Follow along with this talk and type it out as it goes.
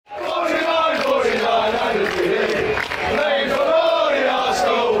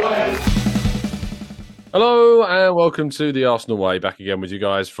And welcome to the Arsenal Way, back again with you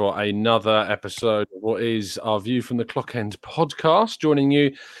guys for another episode of what is our View from the Clock End podcast. Joining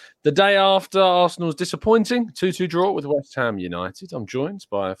you the day after Arsenal's disappointing 2-2 draw with West Ham United. I'm joined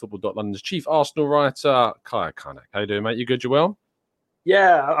by Football.London's chief Arsenal writer, Kaya Kaynak. How you doing, mate? You good? You well?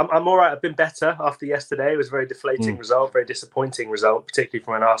 Yeah, I'm all right. I've been better after yesterday. It was a very deflating result, very disappointing result, particularly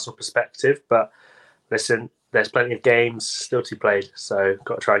from an Arsenal perspective. But listen, there's plenty of games still to be played, so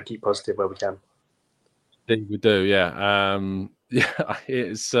got to try and keep positive where we can. We do, yeah.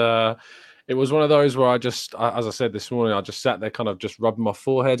 It was one of those where as I said this morning, I just sat there kind of just rubbing my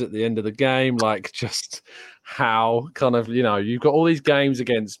forehead at the end of the game, like just how kind of, you've got all these games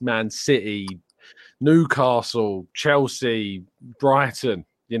against Man City, Newcastle, Chelsea, Brighton,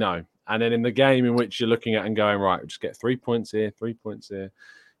 and then in the game in which you're looking at and going, right, we'll just get 3 points here, 3 points here,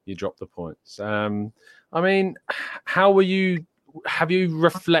 you drop the points. How were you? Have you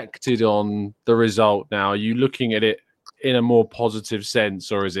reflected on the result now? Are you looking at it in a more positive sense,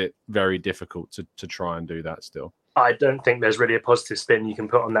 or is it very difficult to try and do that still? I don't think there's really a positive spin you can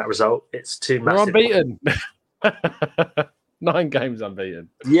put on that result. It's too massive. We're unbeaten. 9 games unbeaten.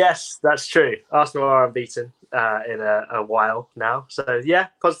 Yes, that's true. Arsenal are unbeaten in a while now. So yeah,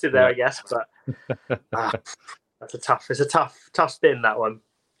 positive there, I guess. But it's a tough spin, that one.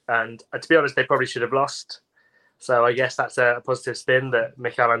 And to be honest, they probably should have lost. So I guess that's a positive spin that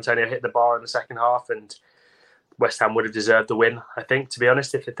Mikel Antonio hit the bar in the second half, and West Ham would have deserved the win, I think, to be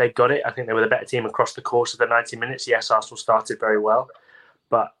honest, if they got it. I think they were the better team across the course of the 90 minutes. Yes, Arsenal started very well.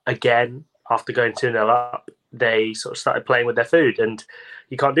 But again, after going 2-0 up, they sort of started playing with their food. And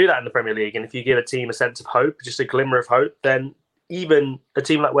you can't do that in the Premier League. And if you give a team a sense of hope, just a glimmer of hope, then even a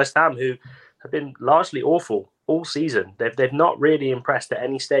team like West Ham, who have been largely awful all season, they've not really impressed at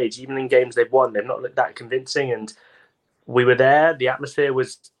any stage. Even in games they've won, they've not looked that convincing. And we were there. The atmosphere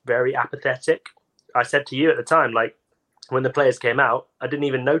was very apathetic. I said to you at the time, like, when the players came out, I didn't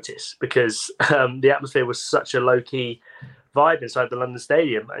even notice because the atmosphere was such a low-key vibe inside the London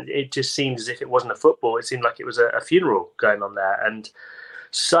Stadium. It just seemed as if it wasn't a football. It seemed like it was a funeral going on there. And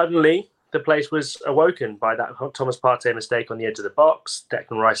suddenly the place was awoken by that Thomas Partey mistake on the edge of the box.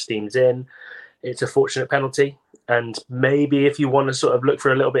 Declan Rice steams in. It's a fortunate penalty. And maybe if you want to sort of look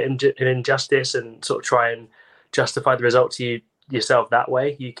for a little bit in injustice and sort of try and justify the result to yourself that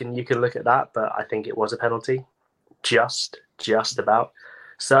way, you can look at that. But I think it was a penalty. Just about.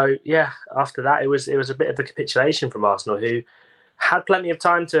 So yeah, after that, it was a bit of a capitulation from Arsenal, who had plenty of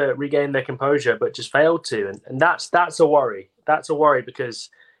time to regain their composure, but just failed to. And that's a worry. That's a worry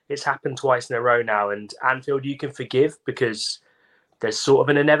because it's happened twice in a row now. And Anfield, you can forgive because there's sort of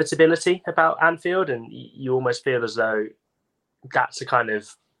an inevitability about Anfield, and you almost feel as though that's a kind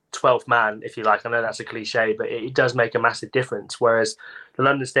of 12th man, if you like. I know that's a cliche, but it does make a massive difference. Whereas the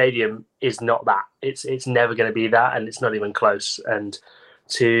London Stadium is not that. It's never going to be that, and it's not even close. And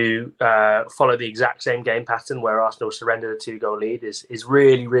to follow the exact same game pattern where Arsenal surrendered a 2-goal lead is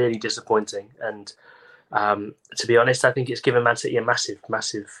really, really disappointing. And to be honest, I think it's given Man City a massive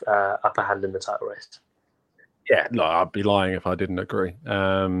upper hand in the title race. Yeah, look, I'd be lying if I didn't agree,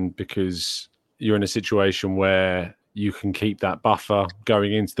 because you're in a situation where you can keep that buffer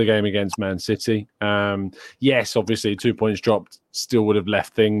going into the game against Man City. Yes, obviously 2 points dropped still would have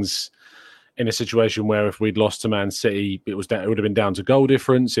left things in a situation where if we'd lost to Man City, it would have been down to goal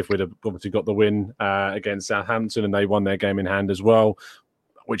difference. If we'd have obviously got the win against Southampton and they won their game in hand as well,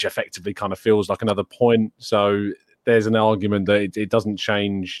 which effectively kind of feels like another point. So there's an argument that it doesn't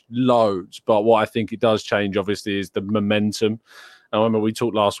change loads. But what I think it does change, obviously, is the momentum. I remember we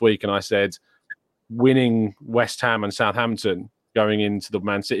talked last week and I said winning West Ham and Southampton going into the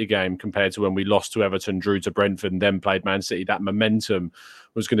Man City game compared to when we lost to Everton, drew to Brentford and then played Man City, that momentum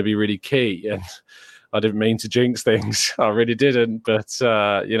was going to be really key. And I didn't mean to jinx things. I really didn't. But,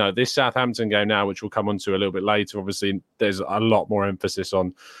 this Southampton game now, which we'll come on to a little bit later, obviously there's a lot more emphasis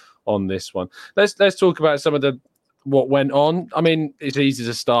on this one. Let's talk about some of what went on. I mean, it's easy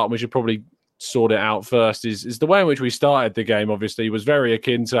to start, and we should probably sort it out first. Is the way in which we started the game, obviously, was very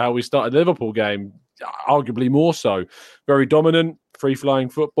akin to how we started the Liverpool game, arguably more so. Very dominant, free-flowing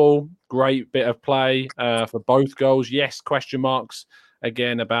football, great bit of play for both goals. Yes, question marks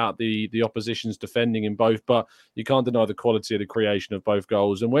again about the opposition's defending in both, but you can't deny the quality of the creation of both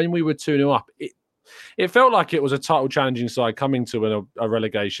goals. And when we were 2-0 up, it felt like it was a title challenging side coming to a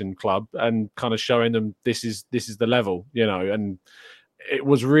relegation club and kind of showing them this is the level, and it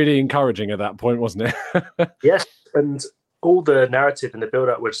was really encouraging at that point, wasn't it? Yes, and all the narrative and the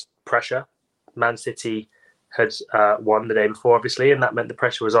build-up was pressure. Man City had won the day before, obviously, and that meant the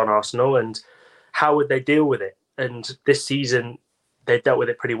pressure was on Arsenal. And how would they deal with it? And this season, they've dealt with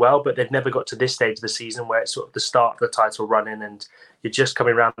it pretty well, but they've never got to this stage of the season where it's sort of the start of the title run-in and you're just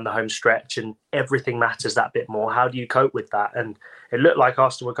coming around the home stretch and everything matters that bit more. How do you cope with that? And it looked like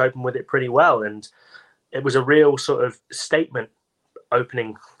Arsenal were coping with it pretty well. And it was a real sort of statement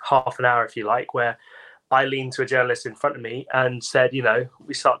opening half an hour, if you like, where I leaned to a journalist in front of me and said,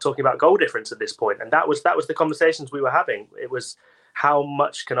 we start talking about goal difference at this point. And that was the conversations we were having. It was, how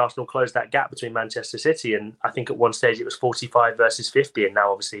much can Arsenal close that gap between Manchester City? And I think at one stage it was 45 versus 50, and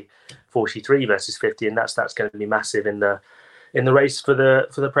now obviously 43 versus 50, and that's going to be massive in the race for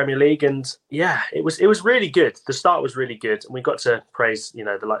the Premier League. And yeah, it was really good. The start was really good, and we got to praise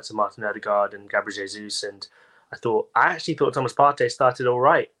the likes of Martin Odegaard and Gabriel Jesus. And I actually thought Thomas Partey started all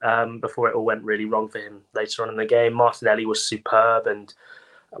right before it all went really wrong for him later on in the game. Martinelli was superb, and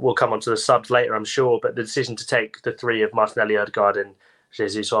we'll come on to the subs later, I'm sure, but the decision to take the three of Martinelli, Odegaard and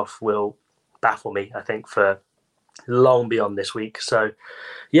Jesus off will baffle me, I think, for long beyond this week. So,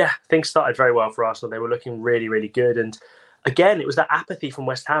 yeah, things started very well for Arsenal. They were looking really, really good. And again, it was that apathy from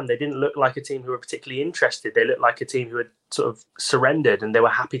West Ham. They didn't look like a team who were particularly interested. They looked like a team who had sort of surrendered and they were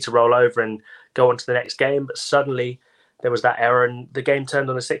happy to roll over and go on to the next game. But suddenly there was that error and the game turned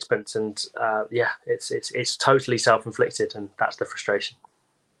on a sixpence. And it's totally self-inflicted, and that's the frustration.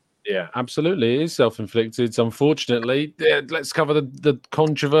 Yeah, absolutely. It is self-inflicted, unfortunately. Yeah, let's cover the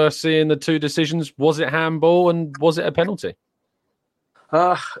controversy in the two decisions. Was it handball and was it a penalty?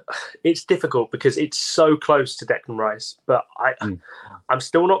 It's difficult because it's so close to Declan Rice, but I'm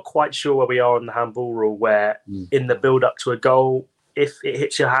still not quite sure where we are on the handball rule, where in the build-up to a goal, if it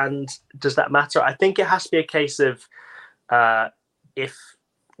hits your hand, does that matter? I think it has to be a case of if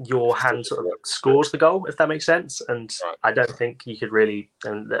your hand sort of scores the goal, if that makes sense. And I don't think you could really,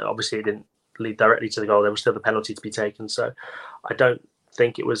 and obviously it didn't lead directly to the goal. There was still the penalty to be taken. So I don't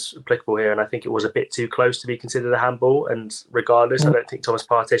think it was applicable here. And I think it was a bit too close to be considered a handball. And regardless, I don't think Thomas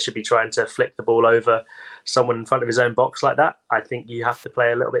Partey should be trying to flick the ball over someone in front of his own box like that. I think you have to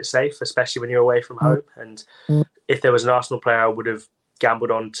play a little bit safe, especially when you're away from home. And if there was an Arsenal player I would have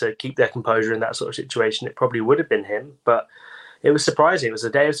gambled on to keep their composure in that sort of situation, it probably would have been him. But it was surprising. It was a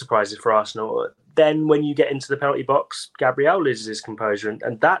day of surprises for Arsenal. Then when you get into the penalty box, Gabriel loses his composure.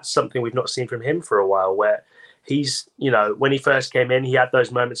 And that's something we've not seen from him for a while, where he's, when he first came in, he had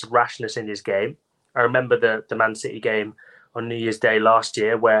those moments of rashness in his game. I remember the Man City game on New Year's Day last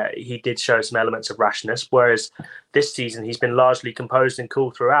year where he did show some elements of rashness, whereas this season he's been largely composed and cool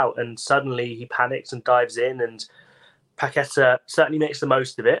throughout. And suddenly he panics and dives in, and Paqueta certainly makes the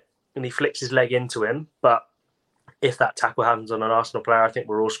most of it and he flicks his leg into him. But if that tackle happens on an Arsenal player, I think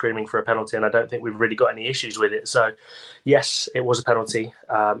we're all screaming for a penalty, and I don't think we've really got any issues with it. So, yes, it was a penalty,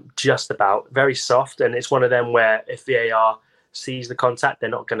 just about. Very soft, and it's one of them where if VAR sees the contact, they're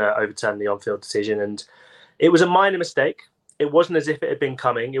not going to overturn the on-field decision. And it was a minor mistake. It wasn't as if it had been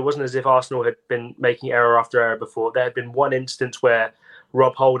coming. It wasn't as if Arsenal had been making error after error before. There had been one instance where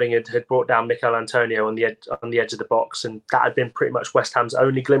Rob Holding had brought down Mikel Antonio on the edge of the box, and that had been pretty much West Ham's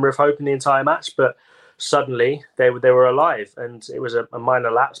only glimmer of hope in the entire match. But suddenly they were alive, and it was a minor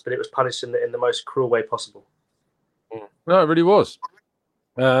lapse, but it was punished in the most cruel way possible. No, it really was.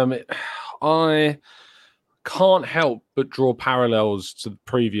 I can't help but draw parallels to the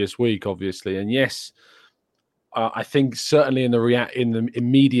previous week, obviously, and yes, I think certainly in the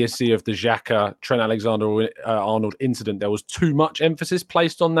immediacy of the Xhaka Trent Alexander-Arnold incident, there was too much emphasis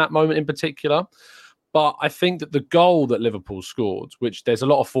placed on that moment in particular. But I think that the goal that Liverpool scored, which there's a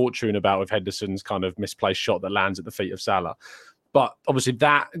lot of fortune about with Henderson's kind of misplaced shot that lands at the feet of Salah, but obviously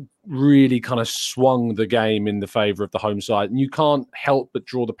that really kind of swung the game in the favour of the home side. And you can't help but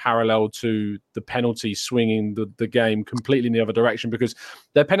draw the parallel to the penalty swinging the game completely in the other direction, because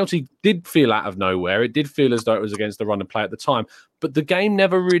their penalty did feel out of nowhere. It did feel as though it was against the run and play at the time. But the game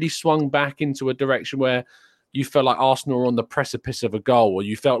never really swung back into a direction where you felt like Arsenal were on the precipice of a goal, or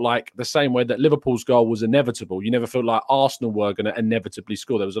you felt like the same way that Liverpool's goal was inevitable. You never felt like Arsenal were going to inevitably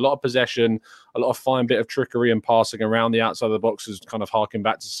score. There was a lot of possession, a lot of fine bit of trickery and passing around the outside of the boxes, kind of harking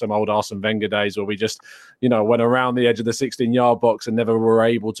back to some old Arsene Wenger days where we just, went around the edge of the 16-yard box and never were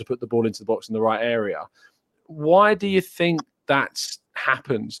able to put the ball into the box in the right area. Why do you think that's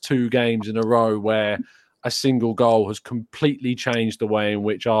happened 2 games in a row where a single goal has completely changed the way in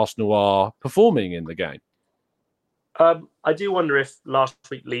which Arsenal are performing in the game? I do wonder if last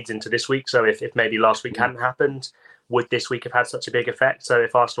week leads into this week. So if maybe last week hadn't happened, would this week have had such a big effect? So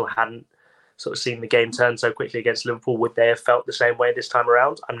if Arsenal hadn't sort of seen the game turn so quickly against Liverpool, would they have felt the same way this time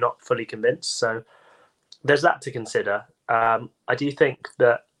around? I'm not fully convinced. So there's that to consider. I do think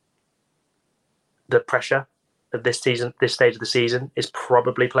that the pressure of this season, this stage of the season, is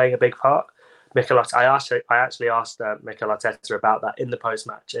probably playing a big part, I actually asked Mikel Arteta about that in the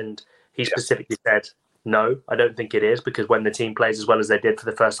post-match, and he specifically said, no, I don't think it is, because when the team plays as well as they did for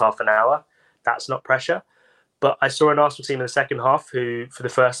the first half an hour, that's not pressure. But I saw an Arsenal team in the second half who, for the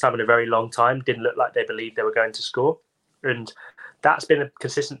first time in a very long time, didn't look like they believed they were going to score. And that's been a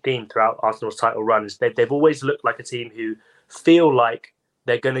consistent theme throughout Arsenal's title run. Is they've always looked like a team who feel like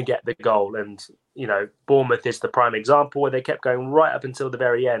they're going to get the goal. And, Bournemouth is the prime example where they kept going right up until the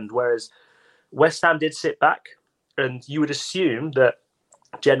very end, whereas West Ham did sit back. And you would assume that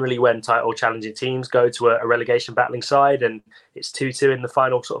generally when title challenging teams go to a relegation battling side and it's 2-2 in the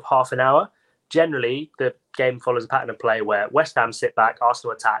final sort of half an hour, generally the game follows a pattern of play where West Ham sit back,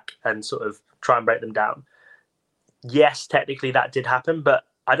 Arsenal attack and sort of try and break them down. Yes, technically that did happen, but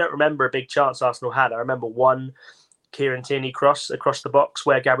I don't remember a big chance Arsenal had. I remember one Kieran Tierney cross across the box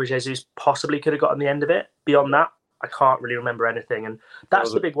where Gabriel Jesus possibly could have gotten the end of it. Beyond that, I can't really remember anything. And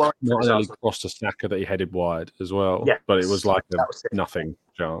that's the big worry. Not only crossed to Saka that he headed wide as well, but it was like nothing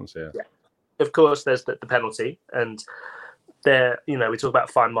chance. Yeah. Of course, there's the penalty, and there, we talk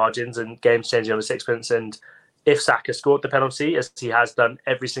about fine margins and games changing on the sixpence. And if Saka scored the penalty, as he has done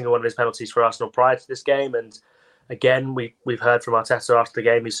every single one of his penalties for Arsenal prior to this game, and again, we've heard from Arteta after the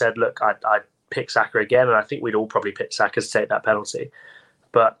game, who said, look, I'd pick Saka again, and I think we'd all probably pick Saka to take that penalty.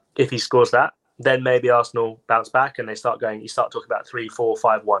 But if he scores that, then maybe Arsenal bounce back and they start going, you start talking about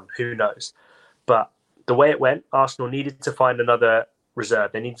 3-4-5-1, who knows? But the way it went, Arsenal needed to find another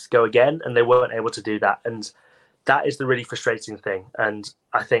reserve. They needed to go again, and they weren't able to do that. And that is the really frustrating thing. And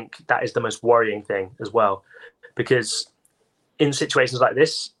I think that is the most worrying thing as well, because in situations like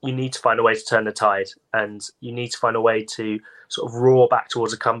this, you need to find a way to turn the tide, and you need to find a way to sort of roar back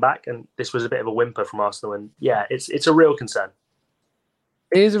towards a comeback. And this was a bit of a whimper from Arsenal. And yeah, it's a real concern.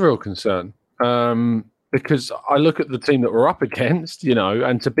 It is a real concern. Because I look at the team that we're up against,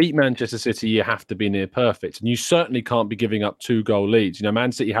 and to beat Manchester City, you have to be near perfect. And you certainly can't be giving up 2-goal leads.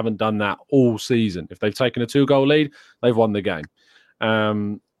 Man City haven't done that all season. If they've taken a 2-goal lead, they've won the game.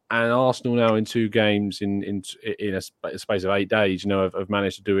 And Arsenal now in 2 games in a space of 8 days, have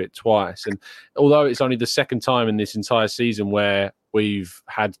managed to do it twice. And although it's only the second time in this entire season where we've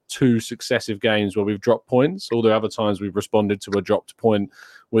had 2 successive games where we've dropped points, all the other times we've responded to a dropped point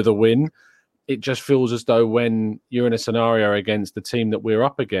with a win, it just feels as though when you're in a scenario against the team that we're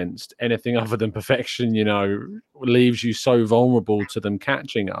up against, anything other than perfection, leaves you so vulnerable to them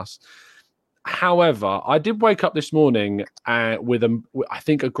catching us. However, I did wake up this morning with, I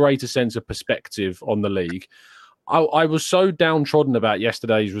think, a greater sense of perspective on the league. I was so downtrodden about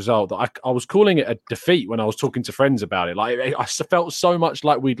yesterday's result that I was calling it a defeat when I was talking to friends about it. Like, I felt so much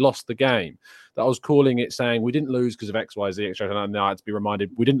like we'd lost the game that I was calling it, saying we didn't lose because of X, Y, Z, etc. And now I had to be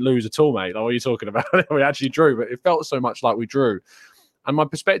reminded we didn't lose at all, mate. Like, what are you talking about? We actually drew, but it felt so much like we drew. And my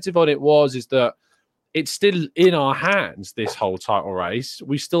perspective on it is that it's still in our hands, this whole title race.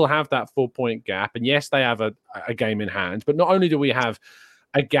 We still have that 4-point gap. And yes, they have a game in hand. But not only do we have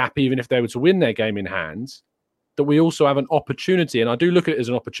a gap, even if they were to win their game in hand, that we also have an opportunity, and I do look at it as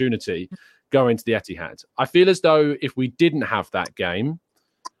an opportunity, going to the Etihad. I feel as though if we didn't have that game,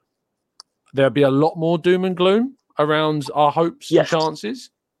 there'd be a lot more doom and gloom around our hopes and chances.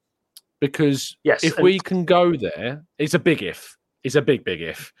 Because if we can go there, it's a big if. It's a big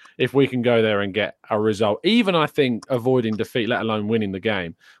if. If we can go there and get a result, even I think avoiding defeat, let alone winning the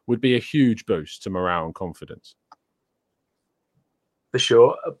game, would be a huge boost to morale and confidence. For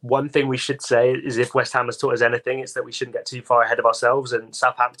sure. One thing we should say is, if West Ham has taught us anything, it's that we shouldn't get too far ahead of ourselves. And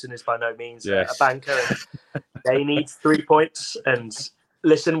Southampton is by no means a banker. And they need 3 points. And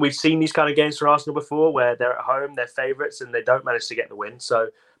listen, we've seen these kind of games for Arsenal before where they're at home, they're favourites, and they don't manage to get the win. So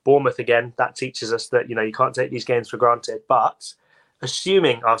Bournemouth, again, that teaches us that, you can't take these games for granted. But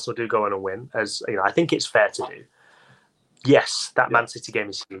assuming Arsenal do go on and win, as I think it's fair to do, yes, that Man City game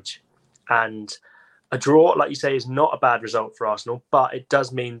is huge. And a draw, like you say, is not a bad result for Arsenal, but it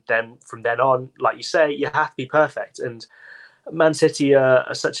does mean then from then on, like you say, you have to be perfect. And Man City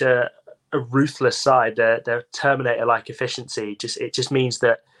are such a ruthless side. Their Terminator-like efficiency it just means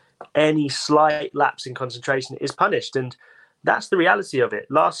that any slight lapse in concentration is punished, and that's the reality of it.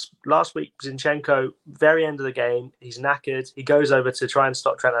 Last week, Zinchenko, very end of the game, he's knackered. He goes over to try and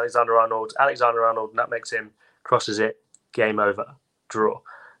stop Trent Alexander-Arnold. Alexander-Arnold nutmegs him, crosses it, game over, draw.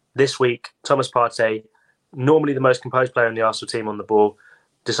 This week, Thomas Partey, normally the most composed player in the Arsenal team on the ball,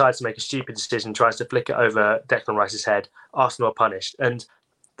 decides to make a stupid decision, tries to flick it over Declan Rice's head. Arsenal are punished. And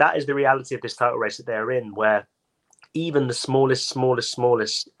that is the reality of this title race that they're in, where even the smallest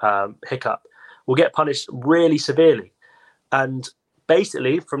hiccup will get punished really severely. And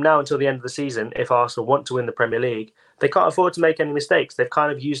basically, from now until the end of the season, if Arsenal want to win the Premier League, they can't afford to make any mistakes. They've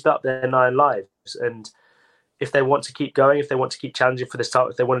kind of used up their 9 lives. And if they want to keep going, if they want to keep challenging for this title,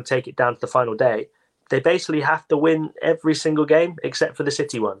 if they want to take it down to the final day, they basically have to win every single game except for the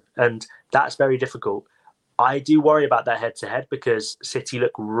City one. And that's very difficult. I do worry about that head-to-head because City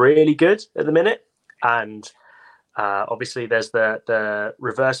look really good at the minute. And obviously there's the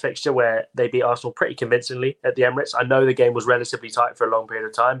reverse fixture where they beat Arsenal pretty convincingly at the Emirates. I know the game was relatively tight for a long period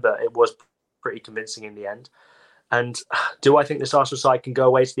of time, but it was pretty convincing in the end. And do I think this Arsenal side can go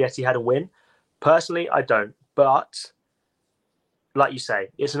away to the Etihad and win? Personally, I don't. But like you say,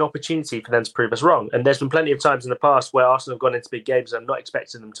 it's an opportunity for them to prove us wrong. And there's been plenty of times in the past where Arsenal have gone into big games and I'm not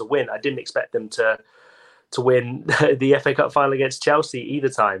expecting them to win. I didn't expect them to win the FA Cup final against Chelsea either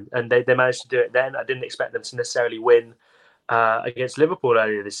time. And they managed to do it then. I didn't expect them to necessarily win against Liverpool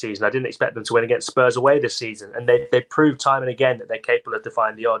earlier this season. I didn't expect them to win against Spurs away this season. And they proved time and again that they're capable of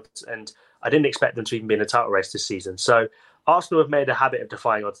defying the odds. And I didn't expect them to even be in a title race this season. So Arsenal have made a habit of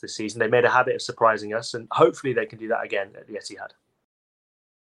defying odds this season. They made a habit of surprising us. And hopefully they can do that again at the Etihad.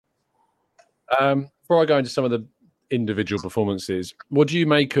 Before I go into some of the individual performances, what do you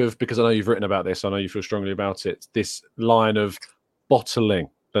make of, because I know you've written about this, I know you feel strongly about it, this line of bottling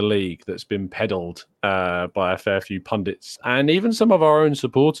the league that's been peddled by a fair few pundits and even some of our own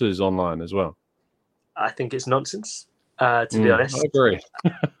supporters online as well? I think it's nonsense, to be honest. I agree.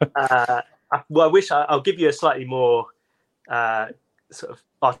 Well, I'll give you a slightly more sort of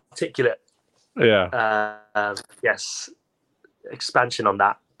articulate expansion on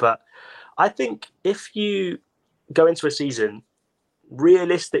that. But I think if you go into a season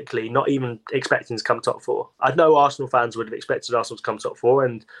realistically not even expecting to come top 4, I know Arsenal fans would have expected Arsenal to come top 4,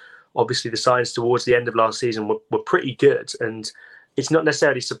 and obviously the signs towards the end of last season were pretty good. And it's not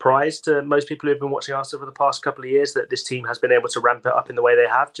necessarily a surprise to most people who've been watching Arsenal for the past couple of years that this team has been able to ramp it up in the way they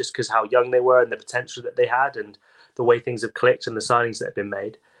have, just because how young they were and the potential that they had and the way things have clicked and the signings that have been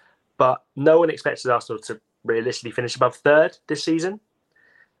made. But no one expected Arsenal to realistically finish above 3rd this season.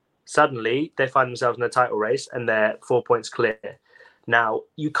 Suddenly, they find themselves in a title race and they're 4 points clear. Now,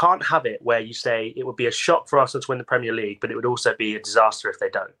 you can't have it where you say it would be a shock for Arsenal to win the Premier League, but it would also be a disaster if they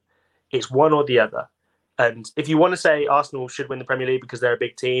don't. It's one or the other. And if you want to say Arsenal should win the Premier League because they're a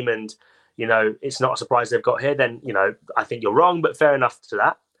big team and, you know, it's not a surprise they've got here, then, you know, I think you're wrong, but fair enough to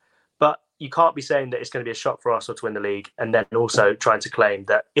that. But you can't be saying that it's going to be a shock for Arsenal to win the league and then also trying to claim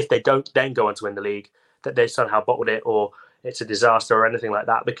that if they don't then go on to win the league, that they somehow bottled it or it's a disaster or anything like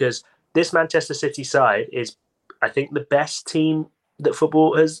that. Because this Manchester City side is, I think, the best team that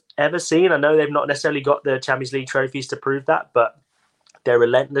football has ever seen. I know they've not necessarily got the Champions League trophies to prove that, but their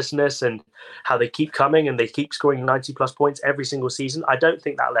relentlessness and how they keep coming and they keep scoring 90 plus points every single season, I don't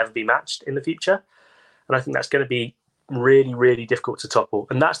think that'll ever be matched in the future. And I think that's going to be really, really difficult to topple.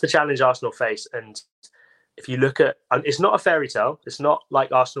 And that's the challenge Arsenal face. And if you look at, it's not a fairy tale. It's not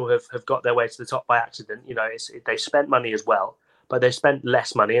like Arsenal have got their way to the top by accident. You know, they spent money as well, but they spent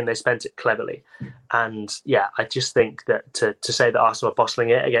less money and they spent it cleverly. And yeah, I just think that to say that Arsenal are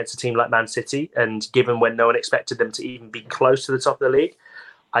bottling it against a team like Man City, and given when no one expected them to even be close to the top of the league,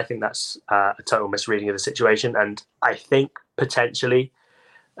 I think that's a total misreading of the situation. And I think potentially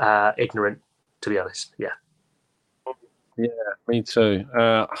ignorant, to be honest. Yeah. Yeah, me too.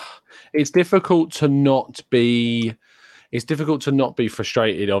 It's difficult to not be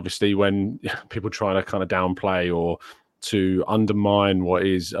frustrated, obviously, when people try to kind of downplay or to undermine what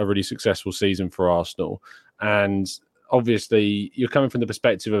is a really successful season for Arsenal. And obviously, you're coming from the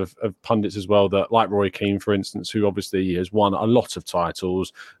perspective of pundits as well, that like Roy Keane, for instance, who obviously has won a lot of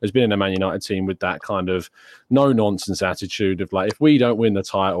titles, has been in a Man United team with that kind of no-nonsense attitude of like, if we don't win the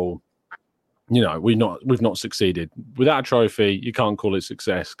title, you know, we've not succeeded. Without a trophy, you can't call it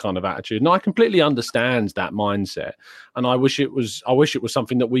success kind of attitude. And I completely understand that mindset. And I wish it was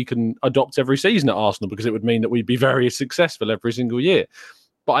something that we can adopt every season at Arsenal, because it would mean that we'd be very successful every single year.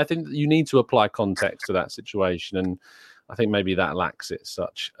 But I think that you need to apply context to that situation. And I think maybe that lacks it as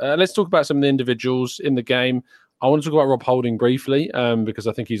such. Let's talk about some of the individuals in the game. I want to talk about Rob Holding briefly, because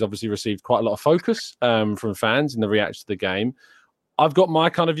I think he's obviously received quite a lot of focus from fans in the reaction to the game. I've got my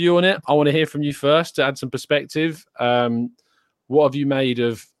kind of view on it. I want to hear from you first to add some perspective. What did you make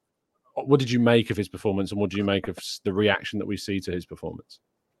of his performance, and what do you make of the reaction that we see to his performance?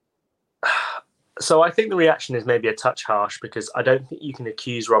 So I think the reaction is maybe a touch harsh, because I don't think you can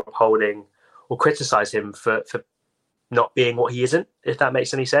accuse Rob Holding or criticise him for not being what he isn't, if that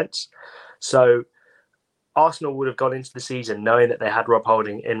makes any sense. So Arsenal would have gone into the season knowing that they had Rob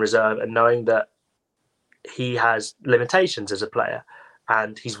Holding in reserve and knowing that he has limitations as a player,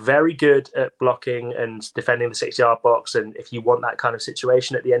 and he's very good at blocking and defending the 6-yard box. And if you want that kind of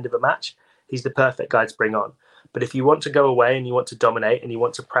situation at the end of a match, he's the perfect guy to bring on. But if you want to go away and you want to dominate and you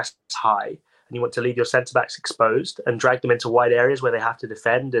want to press high and you want to leave your centre-backs exposed and drag them into wide areas where they have to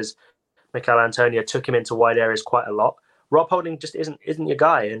defend, as Mikel Antonio took him into wide areas quite a lot, Rob Holding just isn't your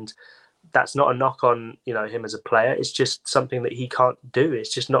guy. And that's not a knock on him as a player. It's just something that he can't do.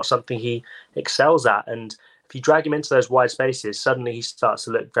 It's just not something he excels at. And if you drag him into those wide spaces, suddenly he starts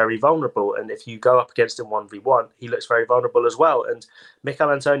to look very vulnerable. And if you go up against him 1v1, he looks very vulnerable as well. And Mikel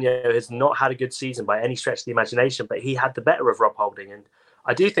Antonio has not had a good season by any stretch of the imagination, but he had the better of Rob Holding. And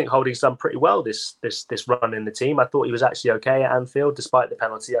I do think Holding's done pretty well this run in the team. I thought he was actually okay at Anfield, despite the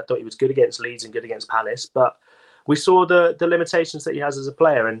penalty. I thought he was good against Leeds and good against Palace. But we saw the limitations that he has as a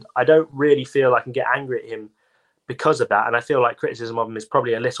player. And I don't really feel I can get angry at him because of that. And I feel like criticism of him is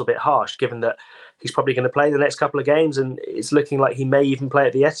probably a little bit harsh, given that he's probably going to play the next couple of games and it's looking like he may even play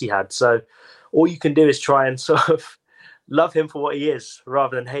at the Etihad. So all you can do is try and sort of love him for what he is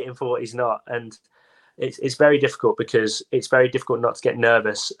rather than hate him for what he's not. And it's very difficult, because it's very difficult not to get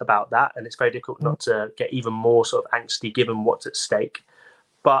nervous about that. And it's very difficult not to get even more sort of angsty given what's at stake.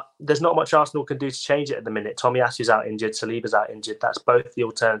 But there's not much Arsenal can do to change it at the minute. Tomiyasu's out injured, Saliba's out injured. That's both the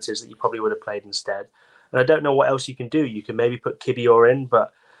alternatives that you probably would have played instead. And I don't know what else you can do. You can maybe put Kibior in,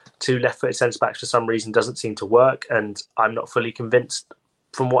 but two left-footed centre-backs for some reason doesn't seem to work. And I'm not fully convinced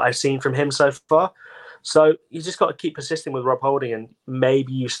from what I've seen from him so far. So you just got to keep persisting with Rob Holding, and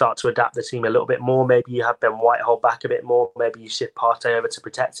maybe you start to adapt the team a little bit more. Maybe you have Ben White hold back a bit more. Maybe you shift Partey over to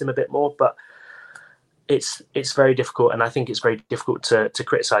protect him a bit more. But it's very difficult, and I think it's very difficult to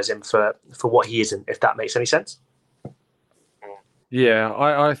criticise him for what he isn't, if that makes any sense. Yeah,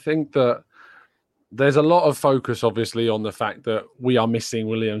 I think that there's a lot of focus, obviously, on the fact that we are missing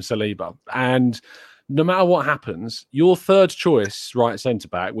William Saliba. And no matter what happens, your third choice right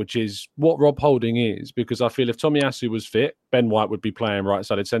centre-back, which is what Rob Holding is, because I feel if Tomiyasu was fit, Ben White would be playing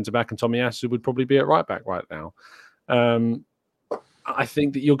right-sided centre-back and Tomiyasu would probably be at right-back right now. I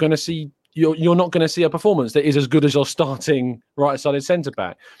think that you're going to see... You're not going to see a performance that is as good as your starting right-sided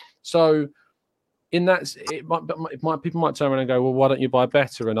centre-back. So in that, people might turn around and go, well, why don't you buy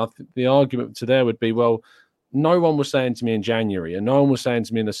better? And I think the argument to there would be, well, no one was saying to me in January and no one was saying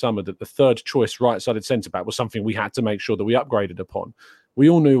to me in the summer that the third choice right-sided centre-back was something we had to make sure that we upgraded upon. We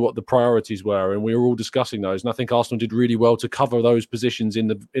all knew what the priorities were and we were all discussing those. And I think Arsenal did really well to cover those positions in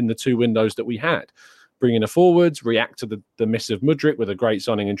the two windows that we had. Bring in a forwards, react to the miss of Mudryk with a great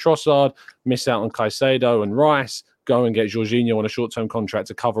signing in Trossard, miss out on Caicedo and Rice, go and get Jorginho on a short-term contract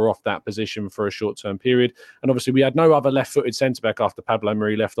to cover off that position for a short-term period. And obviously we had no other left-footed centre-back after Pablo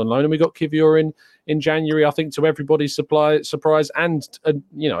Mari left on loan, and we got Kivior in January, I think, to everybody's surprise and,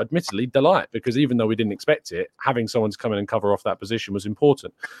 admittedly, delight, because even though we didn't expect it, having someone to come in and cover off that position was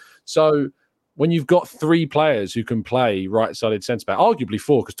important. So when you've got three players who can play right-sided centre-back, arguably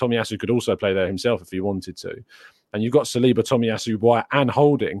four, because Tomiyasu could also play there himself if he wanted to, and you've got Saliba, Tomiyasu, White and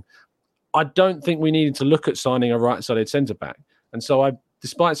Holding, I don't think we needed to look at signing a right-sided centre-back. And so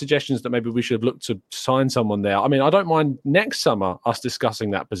despite suggestions that maybe we should have looked to sign someone there, I mean, I don't mind next summer us discussing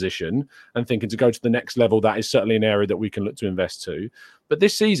that position and thinking to go to the next level. That is certainly an area that we can look to invest to. But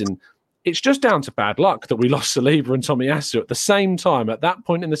this season, it's just down to bad luck that we lost Saliba and Tomiyasu at the same time, at that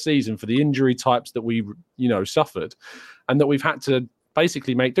point in the season, for the injury types that we, suffered, and that we've had to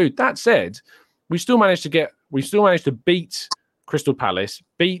basically make do. That said, we still managed to beat Crystal Palace,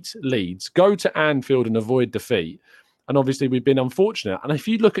 beat Leeds, go to Anfield and avoid defeat. And obviously we've been unfortunate. And if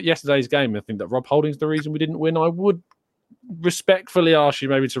you look at yesterday's game and think that Rob Holding's the reason we didn't win, I would respectfully ask you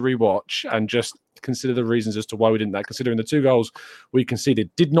maybe to rewatch and just consider the reasons as to why we didn't, that considering the two goals we conceded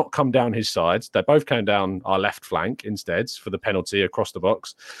did not come down his sides. They both came down our left flank instead, for the penalty across the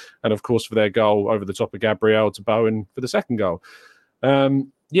box, and of course for their goal over the top of Gabriel to Bowen for the second goal.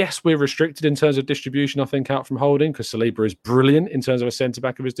 Yes, we're restricted in terms of distribution, I think, out from Holding, because Saliba is brilliant in terms of a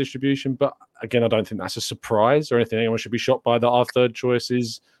centre-back of his distribution. But again, I don't think that's a surprise or anything anyone should be shocked by, that our third choice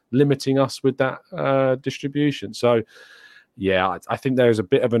is limiting us with that distribution. So, yeah, I think there is a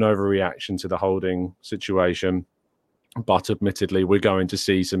bit of an overreaction to the Holding situation. But admittedly, we're going to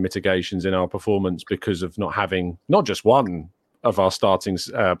see some mitigations in our performance because of not having not just one of our starting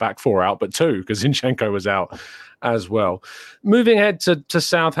back four out, but two, because Zinchenko was out as well. Moving ahead to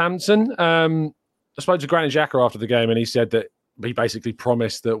Southampton, I spoke to Granit Xhaka after the game, and he said that he basically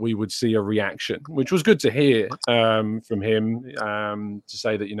promised that we would see a reaction, which was good to hear from him, to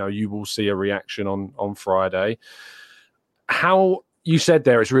say that, you will see a reaction on Friday. How you said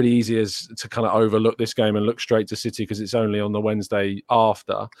there, it's really easy to kind of overlook this game and look straight to City because it's only on the Wednesday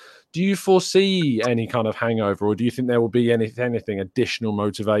after. Do you foresee any kind of hangover, or do you think there will be anything additional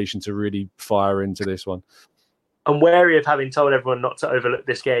motivation to really fire into this one? I'm wary of having told everyone not to overlook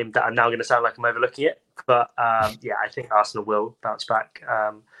this game that I'm now going to sound like I'm overlooking it. But yeah, I think Arsenal will bounce back.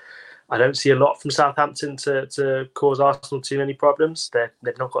 I don't see a lot from Southampton to cause Arsenal too many problems.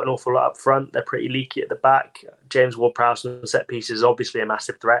 They've not got an awful lot up front. They're pretty leaky at the back. James Ward-Prowse on set pieces is obviously a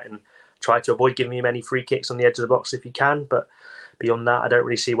massive threat, and try to avoid giving him any free kicks on the edge of the box if you can. But beyond that, I don't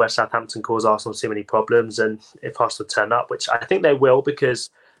really see where Southampton cause Arsenal too many problems. And if Arsenal turn up, which I think they will, because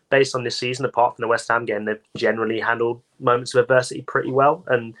based on this season, apart from the West Ham game, they've generally handled moments of adversity pretty well,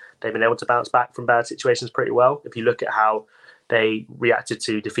 and they've been able to bounce back from bad situations pretty well. If you look at how they reacted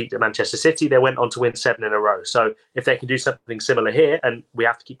to defeat at Manchester City, they went on to win 7 in a row. So if they can do something similar here, and we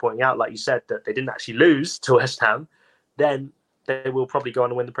have to keep pointing out, like you said, that they didn't actually lose to West Ham, then they will probably go on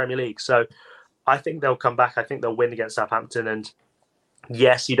and win the Premier League. So I think they'll come back. I think they'll win against Southampton. And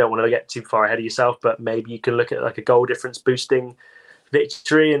yes, you don't want to get too far ahead of yourself, but maybe you can look at like a goal difference boosting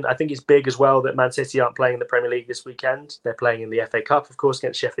victory. And I think it's big as well that Man City aren't playing in the Premier League this weekend. They're playing in the FA Cup, of course,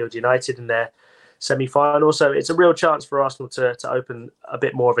 against Sheffield United in their semi-final. So it's a real chance for Arsenal to open a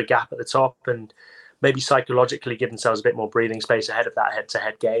bit more of a gap at the top and maybe psychologically give themselves a bit more breathing space ahead of that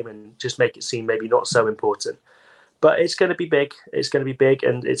head-to-head game and just make it seem maybe not so important. But it's going to be big. It's going to be big.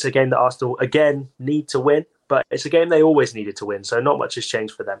 And it's a game that Arsenal, again, need to win. But it's a game they always needed to win. So not much has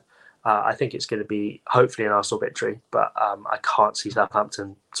changed for them. I think it's going to be hopefully an Arsenal victory. But I can't see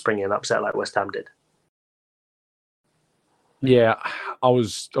Southampton springing an upset like West Ham did. Yeah, I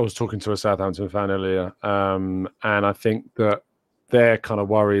was talking to a Southampton fan earlier, and I think that their kind of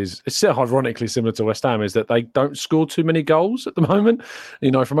worries, it's still ironically similar to West Ham, is that they don't score too many goals at the moment.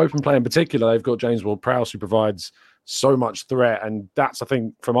 You know, from open play in particular, they've got James Ward-Prowse who provides so much threat, and that's, I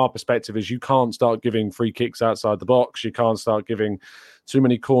think, from our perspective, is you can't start giving free kicks outside the box. You can't start giving too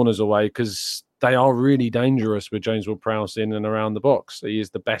many corners away because they are really dangerous with James Ward-Prowse in and around the box. He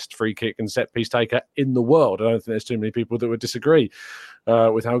is the best free kick and set piece taker in the world. I don't think there's too many people that would disagree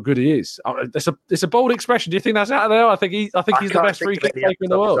with how good he is. It's a bold expression. Do you think that's out there? I think he's the best free kick taker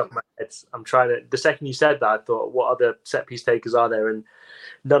in the world. I'm trying to. The second you said that, I thought, what other set piece takers are there? And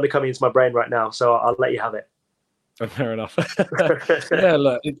none are coming into my brain right now. So I'll let you have it. Fair enough. Yeah,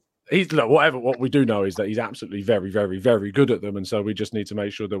 look. What we do know is that he's absolutely very, very, very good at them, and so we just need to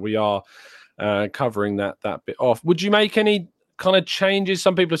make sure that we are covering that bit off. Would you make any kind of changes?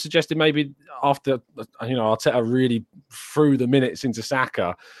 Some people have suggested maybe after Arteta really threw the minutes into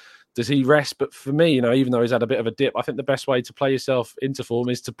Saka, does he rest? But for me, even though he's had a bit of a dip, I think the best way to play yourself into form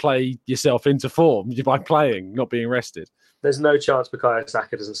is to play yourself into form by playing, not being rested. There's no chance Kaya Kaynak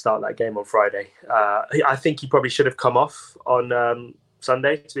doesn't start that game on Friday. I think he probably should have come off on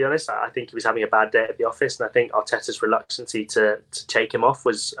Sunday, to be honest. I think he was having a bad day at the office, and I think Arteta's reluctance to take him off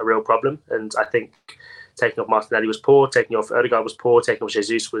was a real problem. And I think taking off Martinelli was poor, taking off Odegaard was poor, taking off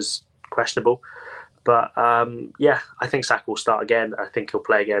Jesus was questionable. But yeah, I think Saka will start again. I think he'll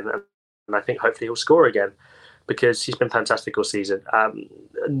play again, and I think hopefully he'll score again because he's been fantastic all season.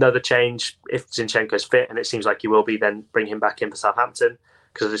 Another change, if Zinchenko's fit, and it seems like he will be, then bring him back in for Southampton,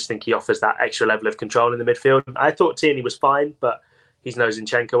 because I just think he offers that extra level of control in the midfield. I thought Tierney was fine, but he's no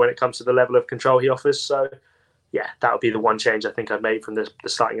Zinchenko when it comes to the level of control he offers. So, yeah, that would be the one change I think I'd made from the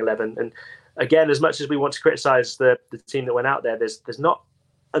starting 11. And again, as much as we want to criticise the team that went out there, there's not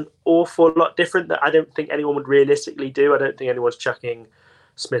an awful lot different that I don't think anyone would realistically do. I don't think anyone's chucking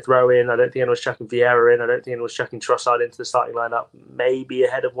Smith Rowe in. I don't think anyone's chucking Vieira in. I don't think anyone's chucking Trossard into the starting lineup. Maybe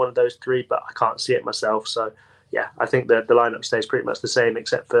ahead of one of those three, but I can't see it myself. So, yeah, I think the lineup stays pretty much the same,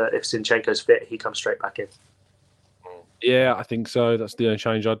 except for if Zinchenko's fit, he comes straight back in. Yeah, I think so. That's the only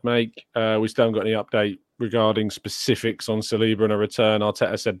change I'd make. We still haven't got any update regarding specifics on Saliba and a return.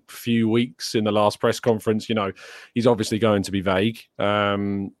 Arteta said a few weeks in the last press conference. He's obviously going to be vague.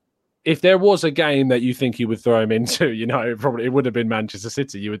 If there was a game that you think he would throw him into, it would have been Manchester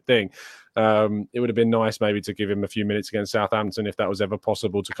City, you would think. It would have been nice maybe to give him a few minutes against Southampton if that was ever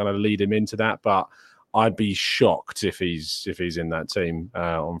possible to kind of lead him into that. But I'd be shocked if he's in that team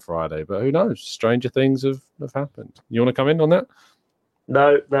on Friday. But who knows? Stranger things have happened. You want to come in on that?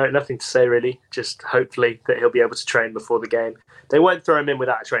 No, nothing to say really. Just hopefully that he'll be able to train before the game. They won't throw him in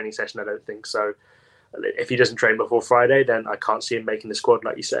without a training session, I don't think. So if he doesn't train before Friday, then I can't see him making the squad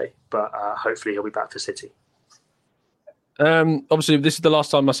like you say. But hopefully he'll be back for City. Obviously, this is the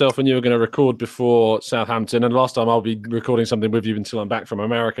last time myself and you are going to record before Southampton, and last time I'll be recording something with you until I'm back from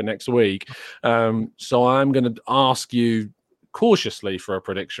America next week. So I'm going to ask you cautiously for a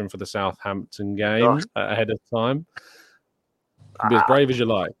prediction for the Southampton game ahead of time. Be as brave as you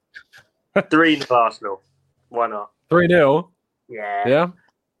like. 3-0 Arsenal. Why not? 3-0? Yeah.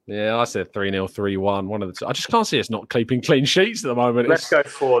 Yeah, I said 3-0, 3-1. One of the two. I just can't see us not keeping clean sheets at the moment. Let's go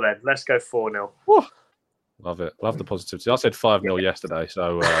 4 then. Let's go 4-0. Love it. Love the positivity. I said 5-0 yesterday,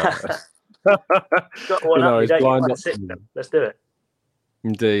 so Got one up. Let's do it.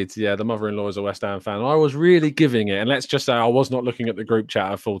 Indeed, yeah. The mother-in-law is a West Ham fan. I was really giving it, and let's just say I was not looking at the group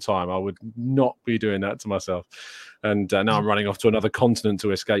chat at full time. I would not be doing that to myself. And now I'm running off to another continent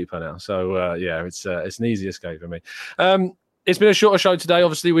to escape her now. So yeah, it's an easy escape for me. It's been a shorter show today.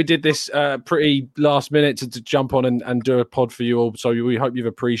 Obviously, we did this pretty last minute to jump on and do a pod for you all. So we hope you've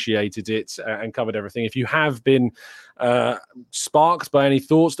appreciated it and covered everything. If you have been sparked by any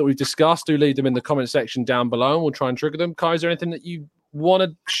thoughts that we've discussed, do leave them in the comment section down below and we'll try and trigger them. Kai, is there anything that you want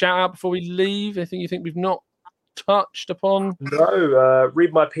to shout out before we leave? Anything you think we've not touched upon? No,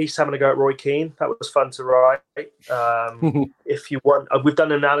 read my piece having a go at Roy Keane. That was fun to write. If you want, we've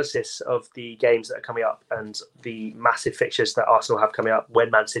done an analysis of the games that are coming up and the massive fixtures that Arsenal have coming up, when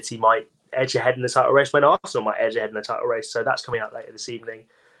Man City might edge ahead in the title race, when Arsenal might edge ahead in the title race. So that's coming out later this evening.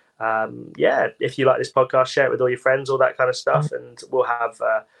 Yeah, if you like this podcast, share it with all your friends, all that kind of stuff, and we'll have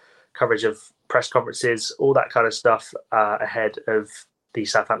coverage of press conferences, all that kind of stuff ahead of the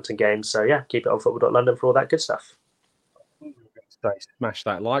Southampton game. So yeah, keep it on football.london for all that good stuff. Smash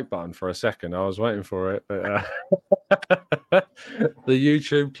that like button for a second. I was waiting for it, but the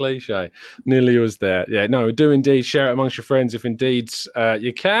YouTube cliche nearly was there. Yeah, no, do indeed share it amongst your friends if indeed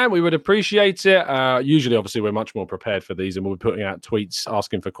you can. We would appreciate it. Usually, obviously, we're much more prepared for these, and we'll be putting out tweets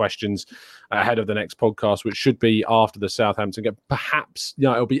asking for questions ahead of the next podcast, which should be after the Southampton game. Perhaps,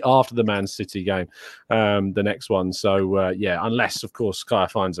 it'll be after the Man City game, the next one. So yeah, unless of course Kaya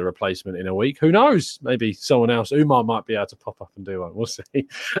finds a replacement in a week. Who knows? Maybe someone else. Umar might be able to pop up and do one. We'll see.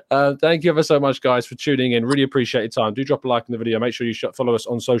 Thank you ever so much, guys, for tuning in. Really appreciate your time. Do drop a like in the video. Make sure you follow us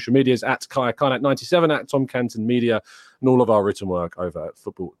on social medias at Kaya Kaynak 97, at Tom Canton Media, and all of our written work over at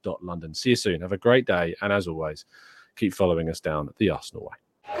football.london. See you soon. Have a great day. And as always, keep following us down the Arsenal way.